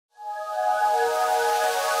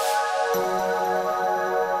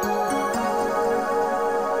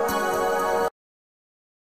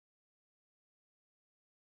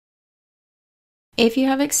If you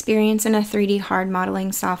have experience in a 3D hard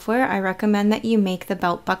modeling software, I recommend that you make the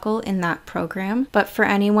belt buckle in that program. But for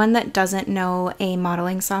anyone that doesn't know a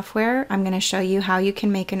modeling software, I'm going to show you how you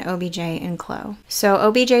can make an OBJ in CLO. So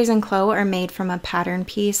OBJs in CLO are made from a pattern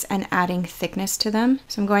piece and adding thickness to them.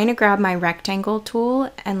 So I'm going to grab my rectangle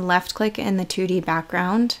tool and left click in the 2D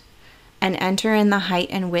background and enter in the height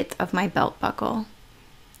and width of my belt buckle.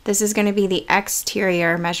 This is going to be the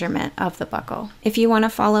exterior measurement of the buckle. If you want to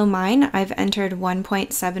follow mine, I've entered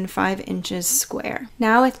 1.75 inches square.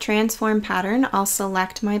 Now with transform pattern, I'll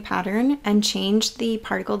select my pattern and change the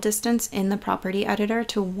particle distance in the property editor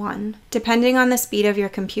to 1. Depending on the speed of your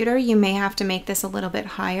computer, you may have to make this a little bit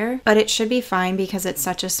higher, but it should be fine because it's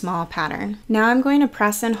such a small pattern. Now I'm going to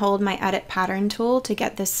press and hold my edit pattern tool to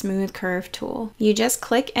get this smooth curve tool. You just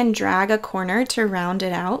click and drag a corner to round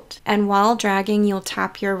it out, and while dragging, you'll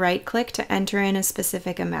tap your right click to enter in a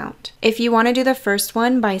specific amount. If you want to do the first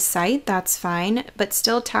one by sight, that's fine, but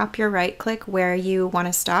still tap your right click where you want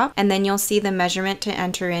to stop, and then you'll see the measurement to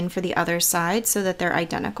enter in for the other side so that they're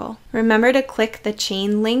identical. Remember to click the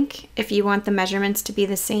chain link if you want the measurements to be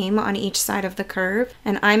the same on each side of the curve,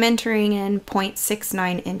 and I'm entering in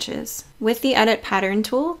 0.69 inches. With the Edit Pattern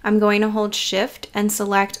tool, I'm going to hold Shift and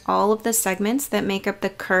select all of the segments that make up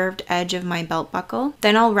the curved edge of my belt buckle.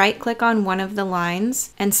 Then I'll right-click on one of the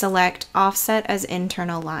lines and select Offset as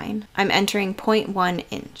Internal Line. I'm entering 0.1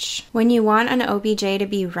 inch. When you want an OBJ to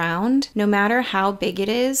be round, no matter how big it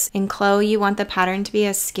is, in CLO you want the pattern to be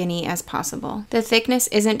as skinny as possible. The thickness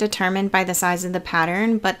isn't determined by the size of the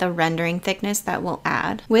pattern, but the rendering thickness that we'll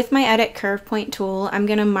add. With my Edit Curve Point tool, I'm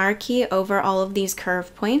going to marquee over all of these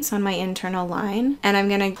curve points on my internal line, and I'm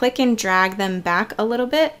going to click and drag them back a little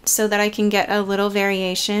bit so that I can get a little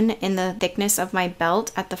variation in the thickness of my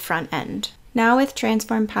belt at the front end. Now with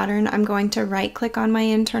Transform Pattern, I'm going to right click on my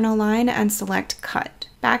internal line and select Cut.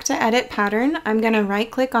 Back to Edit Pattern, I'm going to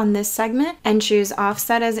right click on this segment and choose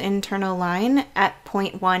Offset as Internal Line at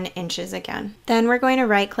 0.1 inches again. Then we're going to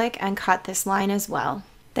right click and cut this line as well.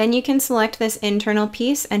 Then you can select this internal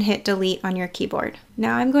piece and hit delete on your keyboard.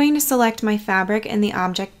 Now I'm going to select my fabric in the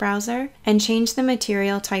object browser and change the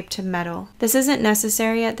material type to metal. This isn't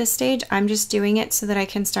necessary at this stage, I'm just doing it so that I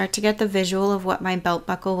can start to get the visual of what my belt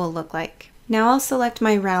buckle will look like. Now I'll select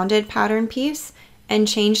my rounded pattern piece and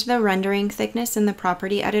change the rendering thickness in the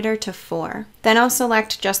property editor to 4. Then I'll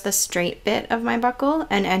select just the straight bit of my buckle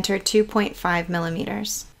and enter 2.5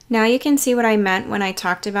 millimeters. Now you can see what I meant when I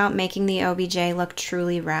talked about making the OBJ look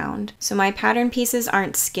truly round. So my pattern pieces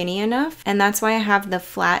aren't skinny enough, and that's why I have the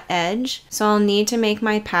flat edge, so I'll need to make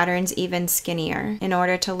my patterns even skinnier in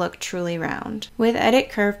order to look truly round. With Edit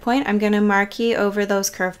Curve Point, I'm going to marquee over those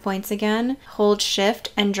curve points again, hold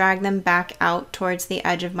Shift, and drag them back out towards the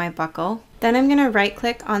edge of my buckle. Then I'm going to right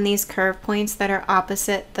click on these curve points that are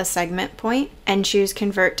opposite the segment point and choose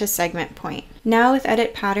Convert to Segment Point. Now with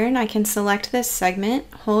Edit Pattern, I can select this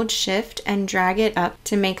segment, hold Shift, and drag it up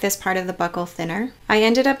to make this part of the buckle thinner. I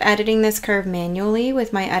ended up editing this curve manually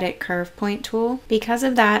with my Edit Curve Point tool. Because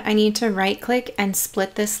of that, I need to right click and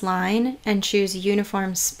split this line and choose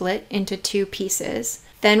Uniform Split into 2 pieces.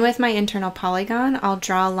 Then with my internal polygon, I'll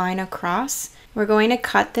draw a line across. We're going to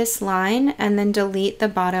cut this line and then delete the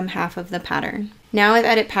bottom half of the pattern. Now with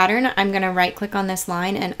Edit Pattern, I'm going to right click on this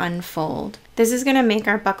line and unfold. This is going to make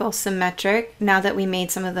our buckle symmetric now that we made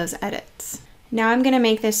some of those edits. Now I'm going to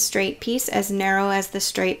make this straight piece as narrow as the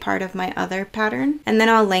straight part of my other pattern, and then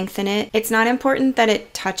I'll lengthen it. It's not important that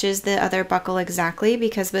it touches the other buckle exactly,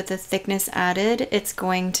 because with the thickness added, it's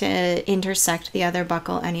going to intersect the other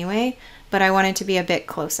buckle anyway, but I want it to be a bit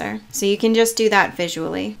closer. So you can just do that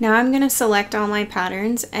visually. Now I'm going to select all my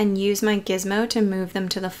patterns and use my gizmo to move them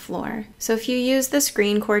to the floor. So if you use the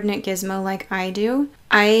screen coordinate gizmo like I do,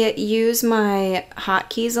 I use my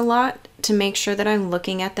hotkeys a lot to make sure that I'm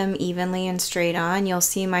looking at them evenly and straight on. You'll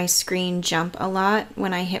see my screen jump a lot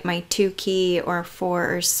when I hit my 2 key or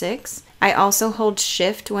 4 or 6. I also hold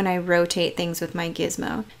Shift when I rotate things with my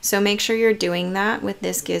gizmo. So make sure you're doing that with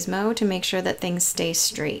this gizmo to make sure that things stay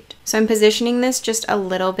straight. So I'm positioning this just a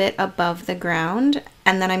little bit above the ground,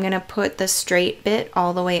 and then I'm going to put the straight bit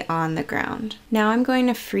all the way on the ground. Now I'm going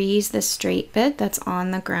to freeze the straight bit that's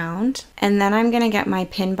on the ground, and then I'm going to get my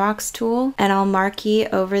pin box tool and I'll marquee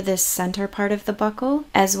over this center part of the buckle,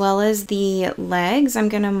 as well as the legs. I'm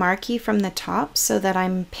going to marquee from the top so that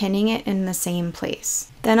I'm pinning it in the same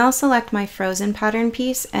place. Then I'll select my frozen pattern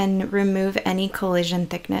piece and remove any collision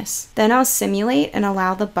thickness. Then I'll simulate and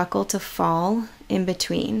allow the buckle to fall in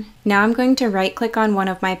between. Now I'm going to right click on one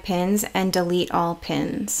of my pins and delete all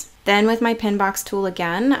pins. Then with my pin box tool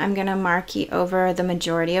again, I'm going to marquee over the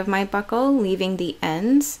majority of my buckle, leaving the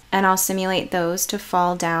ends, and I'll simulate those to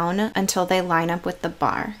fall down until they line up with the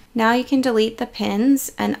bar. Now you can delete the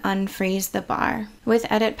pins and unfreeze the bar.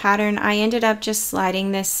 With edit pattern, I ended up just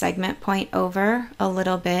sliding this segment point over a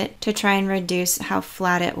little bit to try and reduce how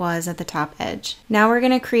flat it was at the top edge. Now we're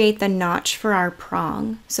going to create the notch for our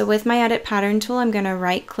prong. So with my edit pattern tool, I'm going to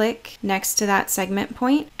right click next to that segment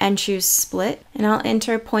point and choose split, and I'll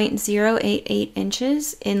enter 0.088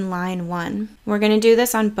 inches in line 1. We're going to do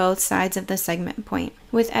this on both sides of the segment point.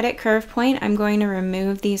 With edit curve point, I'm going to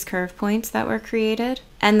remove these curve points that were created,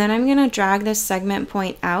 and then I'm going to drag this segment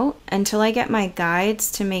point out until I get my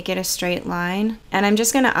guides to make it a straight line, and I'm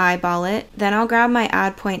just going to eyeball it. Then I'll grab my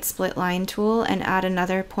add point split line tool and add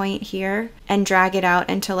another point here and drag it out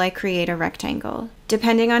until I create a rectangle.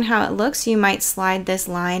 Depending on how it looks, you might slide this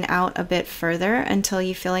line out a bit further until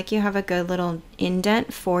you feel like you have a good little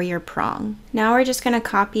indent for your prong. Now we're just going to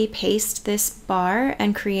copy paste this bar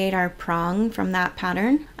and create our prong from that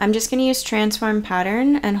pattern. I'm just going to use transform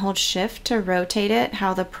pattern and hold shift to rotate it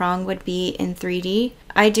how the prong would be in 3D.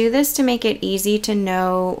 I do this to make it easy to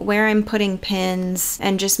know where I'm putting pins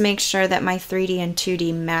and just make sure that my 3D and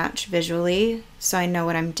 2D match visually so I know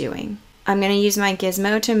what I'm doing. I'm going to use my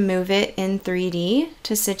gizmo to move it in 3D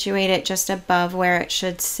to situate it just above where it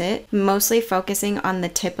should sit, mostly focusing on the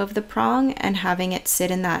tip of the prong and having it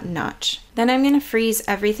sit in that notch. Then I'm going to freeze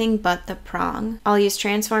everything but the prong. I'll use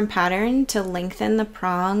transform pattern to lengthen the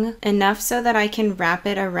prong enough so that I can wrap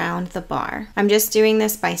it around the bar. I'm just doing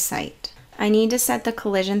this by sight. I need to set the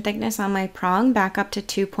collision thickness on my prong back up to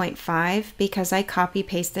 2.5 because I copy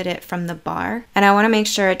pasted it from the bar, and I want to make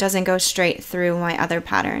sure it doesn't go straight through my other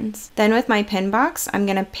patterns. Then with my pin box, I'm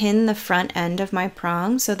going to pin the front end of my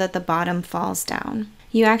prong so that the bottom falls down.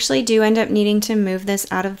 You actually do end up needing to move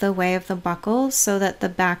this out of the way of the buckle so that the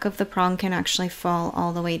back of the prong can actually fall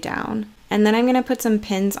all the way down. And then I'm going to put some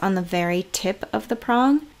pins on the very tip of the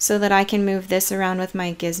prong so that I can move this around with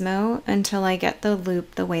my gizmo until I get the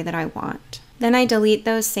loop the way that I want. Then I delete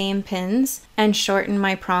those same pins and shorten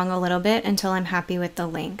my prong a little bit until I'm happy with the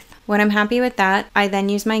length. When I'm happy with that, I then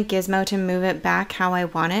use my gizmo to move it back how I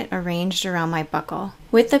want it arranged around my buckle.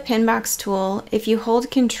 With the pin box tool, if you hold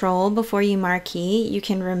Control before you marquee, you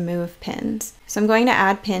can remove pins. So I'm going to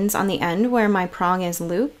add pins on the end where my prong is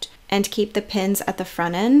looped, and keep the pins at the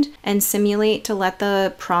front end and simulate to let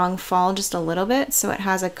the prong fall just a little bit so it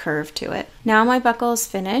has a curve to it. Now my buckle is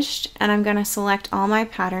finished, and I'm going to select all my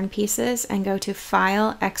pattern pieces and go to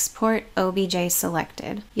File, Export, OBJ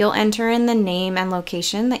Selected. You'll enter in the name and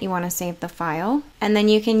location that you want to save the file, and then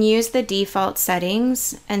you can use the default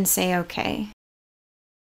settings and say OK.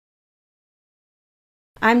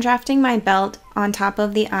 I'm drafting my belt on top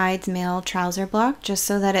of the Ides male trouser block just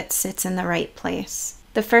so that it sits in the right place.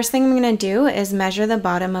 The first thing I'm going to do is measure the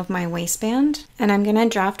bottom of my waistband, and I'm going to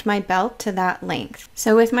draft my belt to that length.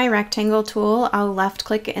 So with my rectangle tool, I'll left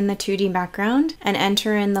click in the 2D background and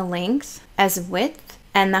enter in the length as width,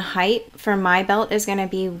 and the height for my belt is going to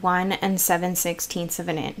be 1 7/16 of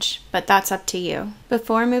an inch, but that's up to you.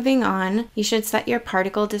 Before moving on, you should set your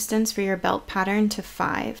particle distance for your belt pattern to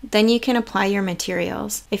 5. Then you can apply your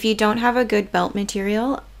materials. If you don't have a good belt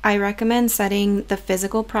material, I recommend setting the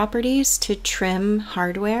physical properties to trim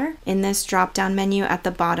hardware in this drop-down menu at the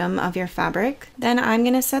bottom of your fabric. Then I'm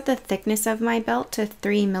going to set the thickness of my belt to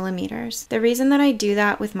 3 millimeters. The reason that I do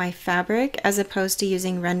that with my fabric as opposed to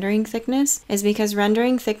using rendering thickness is because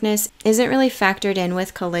rendering thickness isn't really factored in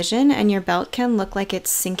with collision, and your belt can look like it's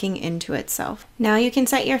sinking into itself. Now you can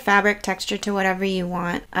set your fabric texture to whatever you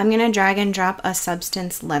want. I'm going to drag and drop a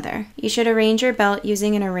substance leather. You should arrange your belt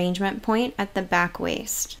using an arrangement point at the back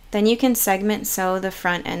waist. Then you can segment sew the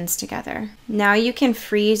front ends together. Now you can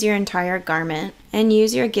freeze your entire garment and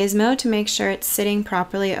use your gizmo to make sure it's sitting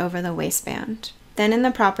properly over the waistband. Then in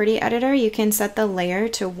the property editor, you can set the layer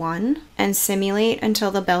to 1 and simulate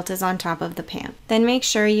until the belt is on top of the pant. Then make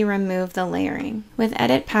sure you remove the layering. With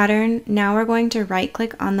edit pattern, now we're going to right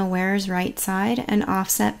click on the wearer's right side and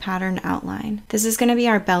offset pattern outline. This is going to be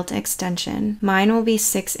our belt extension. Mine will be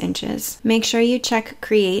 6 inches. Make sure you check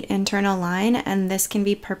create internal line, and this can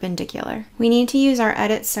be perpendicular. We need to use our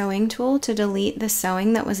edit sewing tool to delete the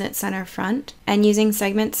sewing that was at center front, and using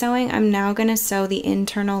segment sewing, I'm now going to sew the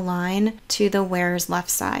internal line to the wearer's left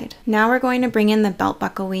side. Now we're going to bring in the belt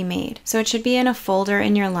buckle we made. So it should be in a folder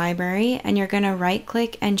in your library, and you're going to right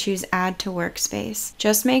click and choose add to workspace.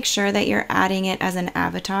 Just make sure that you're adding it as an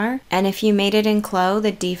avatar, and if you made it in CLO,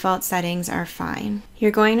 the default settings are fine.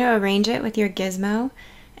 You're going to arrange it with your gizmo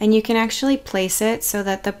and you can actually place it so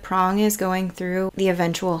that the prong is going through the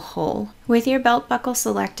eventual hole. With your belt buckle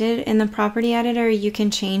selected, in the property editor you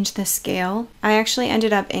can change the scale. I actually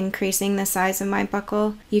ended up increasing the size of my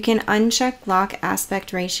buckle. You can uncheck lock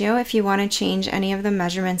aspect ratio if you want to change any of the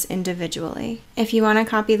measurements individually. If you want to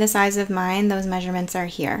copy the size of mine, those measurements are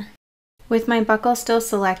here. With my buckle still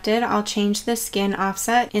selected, I'll change the skin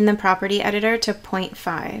offset in the property editor to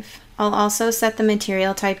 0.5. I'll also set the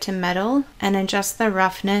material type to metal and adjust the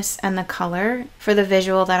roughness and the color for the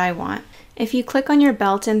visual that I want. If you click on your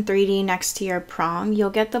belt in 3D next to your prong, you'll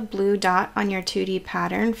get the blue dot on your 2D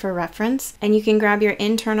pattern for reference, and you can grab your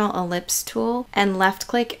internal ellipse tool and left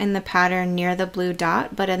click in the pattern near the blue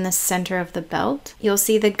dot, but in the center of the belt. You'll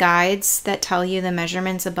see the guides that tell you the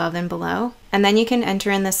measurements above and below, and then you can enter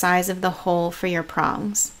in the size of the hole for your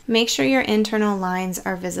prongs. Make sure your internal lines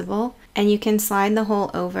are visible, and you can slide the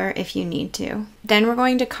hole over if you need to. Then we're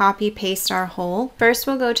going to copy paste our hole. First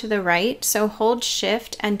we'll go to the right, so hold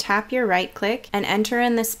shift and tap your right click and enter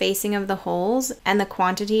in the spacing of the holes and the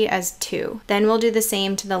quantity as 2. Then we'll do the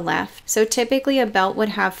same to the left. So typically a belt would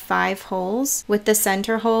have 5 holes, with the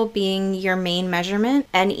center hole being your main measurement,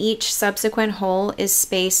 and each subsequent hole is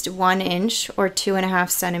spaced 1 inch or 2.5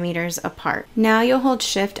 centimeters apart. Now you'll hold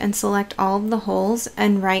shift and select all of the holes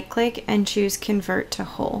and right click and choose convert to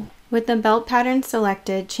hole. With the belt pattern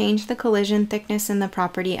selected, change the collision thickness in the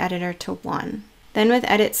property editor to 1. Then with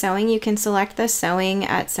edit sewing, you can select the sewing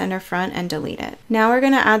at center front and delete it. Now we're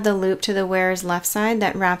going to add the loop to the wearer's left side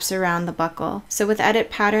that wraps around the buckle. So with edit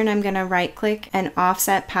pattern, I'm going to right click and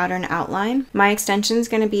offset pattern outline. My extension is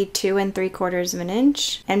going to be 2 3/4 of an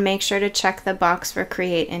inch, and make sure to check the box for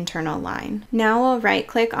create internal line. Now we'll right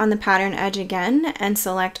click on the pattern edge again and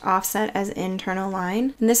select offset as internal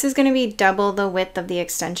line. And this is going to be double the width of the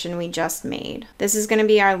extension we just made. This is going to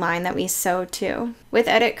be our line that we sew to. With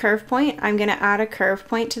edit curve point, I'm going to add a curve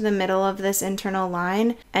point to the middle of this internal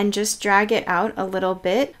line and just drag it out a little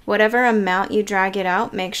bit. Whatever amount you drag it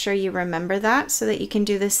out, make sure you remember that so that you can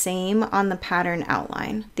do the same on the pattern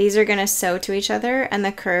outline. These are going to sew to each other and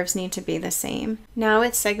the curves need to be the same. Now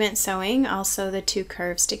with segment sewing, I'll sew the 2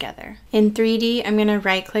 curves together. In 3D, I'm going to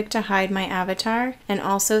right click to hide my avatar and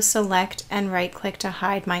also select and right click to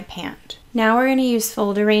hide my pant. Now we're going to use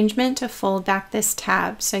fold arrangement to fold back this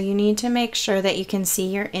tab, so you need to make sure that you can see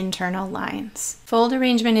your internal lines. Fold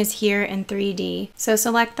arrangement is here in 3D, so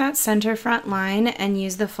select that center front line and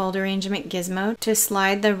use the fold arrangement gizmo to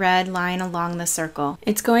slide the red line along the circle.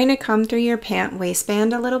 It's going to come through your pant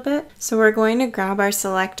waistband a little bit, so we're going to grab our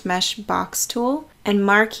select mesh box tool and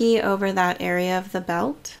marquee over that area of the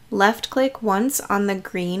belt. Left click once on the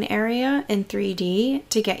green area in 3D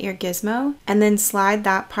to get your gizmo, and then slide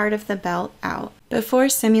that part of the belt out. Before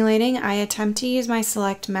simulating, I attempt to use my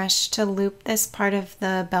select mesh to loop this part of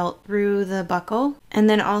the belt through the buckle, and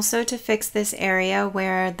then also to fix this area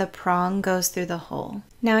where the prong goes through the hole.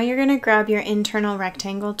 Now you're going to grab your internal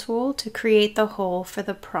rectangle tool to create the hole for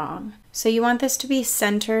the prong. So you want this to be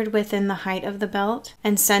centered within the height of the belt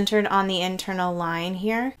and centered on the internal line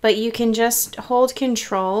here, but you can just hold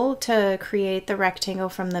control to create the rectangle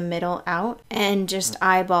from the middle out and just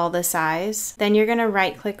eyeball the size. Then you're going to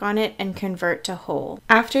right click on it and convert to hole.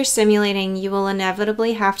 After simulating, you will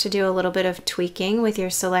inevitably have to do a little bit of tweaking with your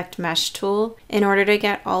select mesh tool in order to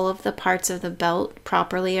get all of the parts of the belt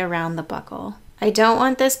properly around the buckle. I don't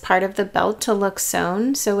want this part of the belt to look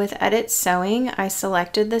sewn, so with edit sewing, I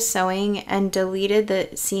selected the sewing and deleted the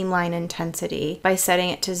seam line intensity by setting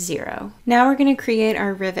it to 0. Now we're going to create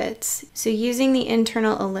our rivets. So using the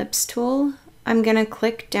internal ellipse tool, I'm going to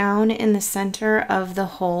click down in the center of the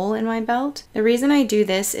hole in my belt. The reason I do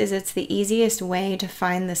this is it's the easiest way to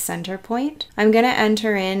find the center point. I'm going to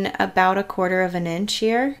enter in about 1/4 of an inch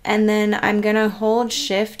here, and then I'm going to hold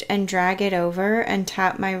shift and drag it over and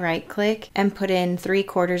tap my right click and put in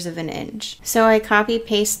 3/4 of an inch. So I copy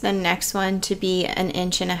paste the next one to be 1.5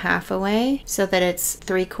 inches away so that it's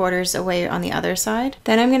 3/4 away on the other side.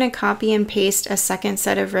 Then I'm going to copy and paste a second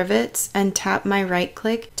set of rivets and tap my right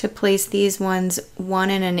click to place these ones 1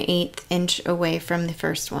 1/8 inch away from the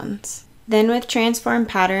first ones. Then with transform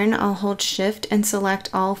pattern, I'll hold shift and select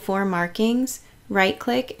all 4 markings, right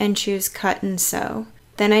click and choose cut and sew.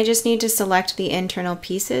 Then I just need to select the internal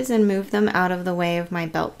pieces and move them out of the way of my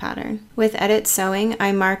belt pattern. With edit sewing,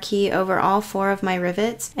 I marquee over all 4 of my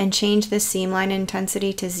rivets and change the seam line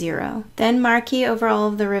intensity to 0. Then marquee over all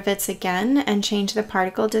of the rivets again and change the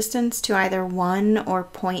particle distance to either 1 or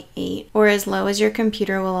 0.8, or as low as your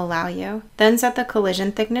computer will allow you. Then set the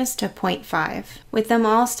collision thickness to 0.5. With them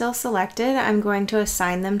all still selected, I'm going to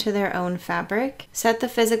assign them to their own fabric, set the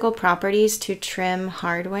physical properties to trim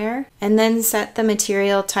hardware, and then set the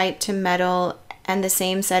material type to metal and the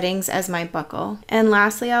same settings as my buckle. And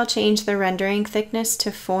lastly, I'll change the rendering thickness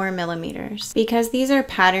to 4 millimeters. Because these are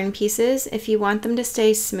pattern pieces, if you want them to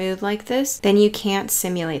stay smooth like this, then you can't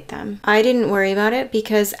simulate them. I didn't worry about it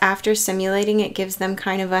because after simulating it gives them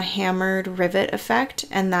kind of a hammered rivet effect,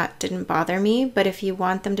 and that didn't bother me. But if you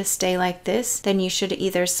want them to stay like this, then you should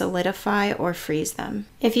either solidify or freeze them.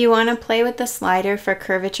 If you want to play with the slider for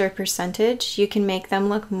curvature percentage, you can make them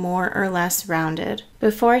look more or less rounded.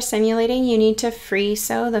 Before simulating, you need to free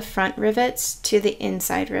sew the front rivets to the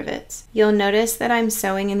inside rivets. You'll notice that I'm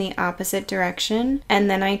sewing in the opposite direction and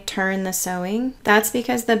then I turn the sewing. That's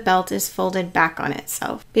because the belt is folded back on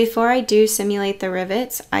itself. Before I do simulate the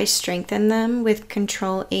rivets, I strengthen them with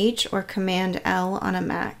Ctrl H or Command L on a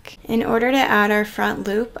Mac. In order to add our front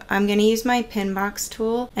loop, I'm going to use my pin box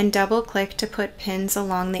tool and double click to put pins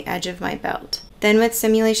along the edge of my belt. Then with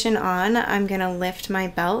simulation on, I'm going to lift my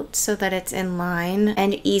belt so that it's in line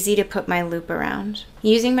and easy to put my loop around.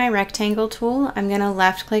 Using my rectangle tool, I'm going to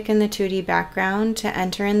left click in the 2D background to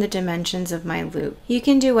enter in the dimensions of my loop. You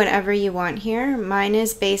can do whatever you want here. Mine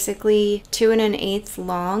is basically 2 1/8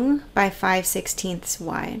 long by 5/16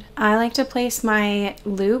 wide. I like to place my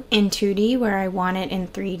loop in 2D where I want it in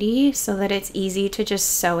 3D so that it's easy to just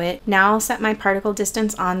sew it. Now I'll set my particle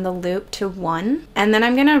distance on the loop to 1, and then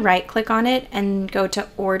I'm going to right click on it and go to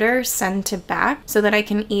Order, Send to Back so that I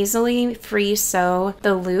can easily free sew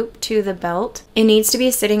the loop to the belt. It needs to be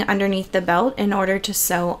sitting underneath the belt in order to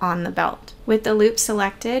sew on the belt. With the loop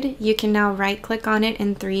selected, you can now right click on it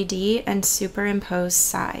in 3D and superimpose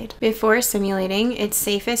side. Before simulating, it's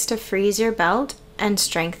safest to freeze your belt and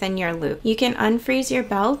strengthen your loop. You can unfreeze your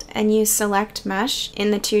belt and use Select Mesh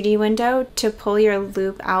in the 2D window to pull your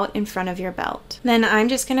loop out in front of your belt. Then I'm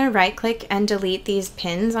just going to right click and delete these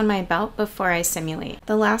pins on my belt before I simulate.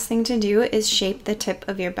 The last thing to do is shape the tip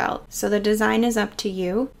of your belt. So the design is up to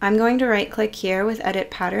you. I'm going to right click here with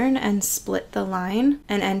Edit Pattern and split the line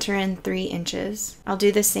and enter in 3 inches. I'll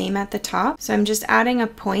do the same at the top. So I'm just adding a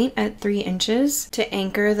point at 3 inches to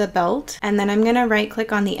anchor the belt, and then I'm going to right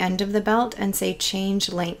click on the end of the belt and say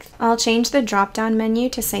change length. I'll change the drop down menu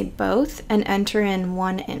to say both and enter in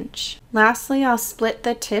 1 inch. Lastly, I'll split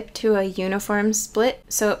the tip to a uniform split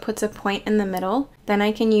so it puts a point in the middle. Then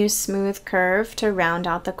I can use Smooth Curve to round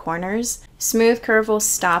out the corners. Smooth Curve will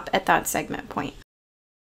stop at that segment point.